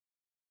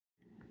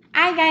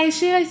Hi guys,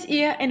 Shira is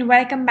here and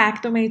welcome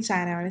back to my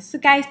channel. So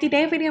guys,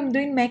 today video I'm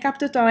doing makeup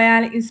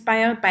tutorial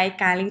inspired by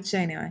Kylie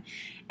Jenner.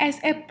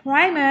 As a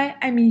primer,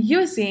 I'm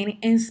using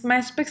a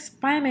Smashbox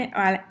Primer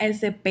Oil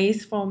as a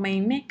base for my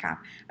makeup.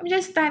 I'm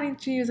just starting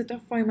to use it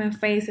for my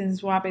face and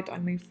swab it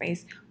on my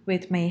face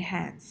with my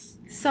hands.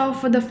 So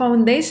for the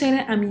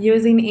foundation, I'm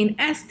using an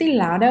Estee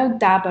Lauder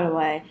Double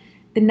Wear.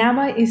 The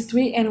number is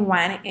 3 in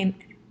 1 and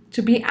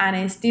to be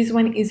honest, this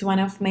one is one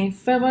of my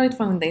favorite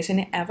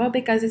foundation ever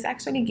because it's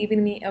actually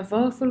giving me a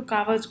very full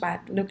coverage but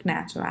look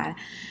natural.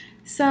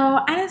 So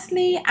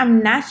honestly,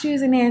 I'm not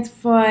using it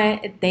for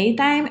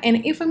daytime,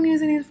 and if I'm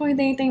using it for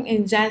daytime, I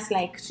just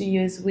like to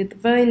use with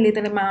very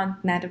little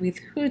amount, not with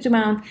huge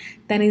amount,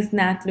 then it's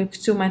not look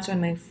too much on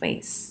my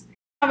face.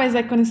 As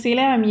a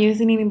concealer, I'm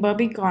using in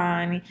Bobbi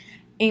Brown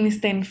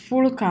Instant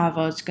Full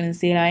Coverage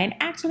Concealer, and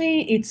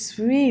actually it's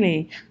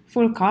really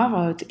full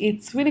coverage.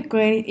 It's really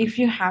great if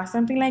you have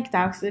something like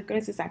dark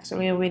circles. It's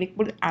actually a really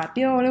good app.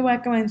 I really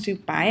recommend you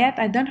buy it.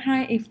 I don't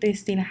know if they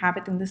still have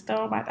it in the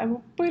store, but I'm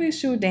pretty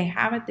sure they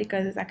have it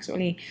because it's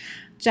actually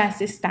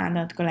just a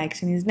standard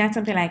collection. It's not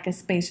something like a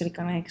special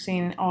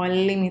collection or a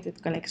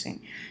limited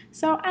collection.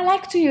 So I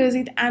like to use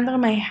it under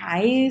my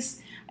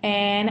eyes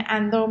and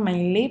under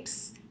my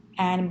lips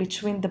and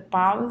between the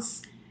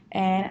brows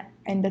and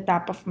the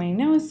top of my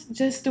nose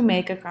just to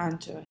make a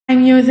contour.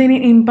 I'm using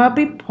it in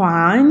Bobbi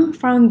Brown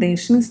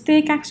foundation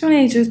stick. Actually,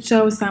 I just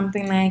chose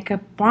something like a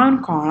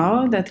brown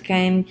color that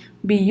can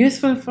be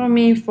useful for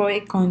me for a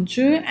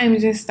contour. I'm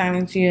just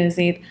starting to use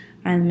it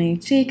on my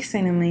cheeks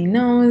and on my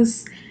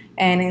nose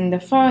and in the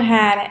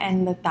forehead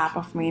and the top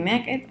of my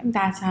neck.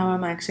 That's how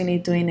I'm actually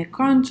doing a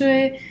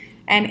contour.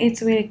 And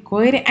it's really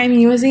good. I'm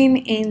using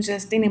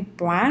in a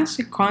brush,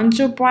 a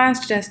contour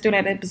brush, just to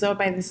let it absorb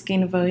by the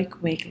skin very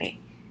quickly.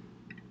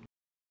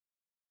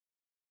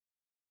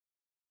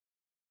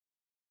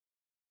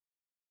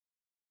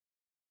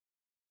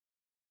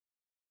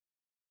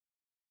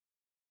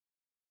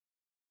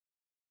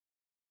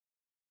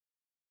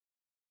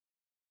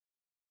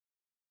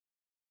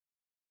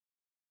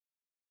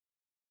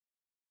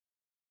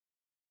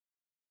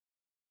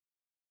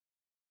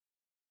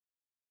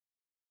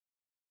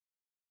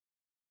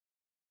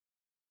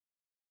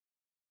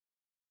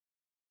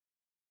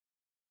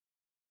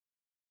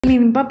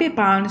 In Bobbi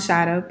Brown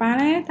shadow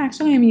palette,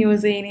 actually I'm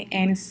using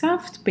a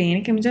soft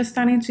pink. I'm just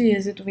starting to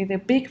use it with a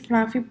big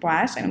fluffy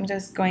brush and I'm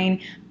just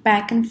going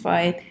back and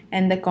forth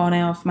in the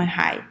corner of my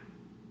eye.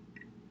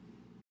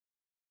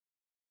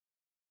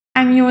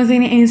 I'm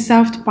using a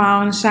soft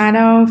brown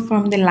shadow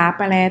from the La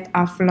Palette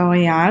of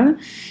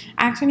L'Oreal.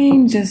 Actually,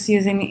 I'm just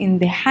using it in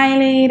the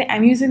highlight.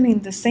 I'm using it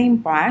in the same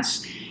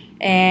brush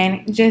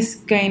and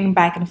just going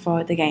back and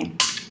forth again.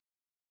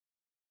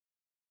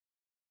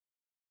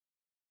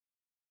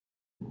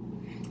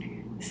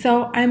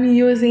 So I'm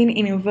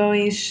using a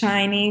very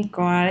shiny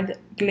gold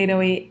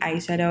glittery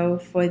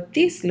eyeshadow for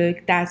this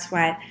look. That's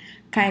what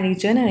Kylie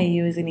Jenner is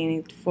using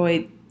it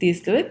for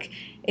this look.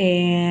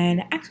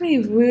 And actually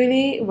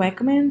really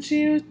recommend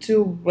you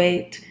to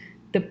wet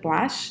the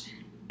brush,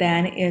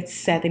 then it's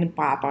setting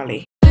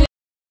properly.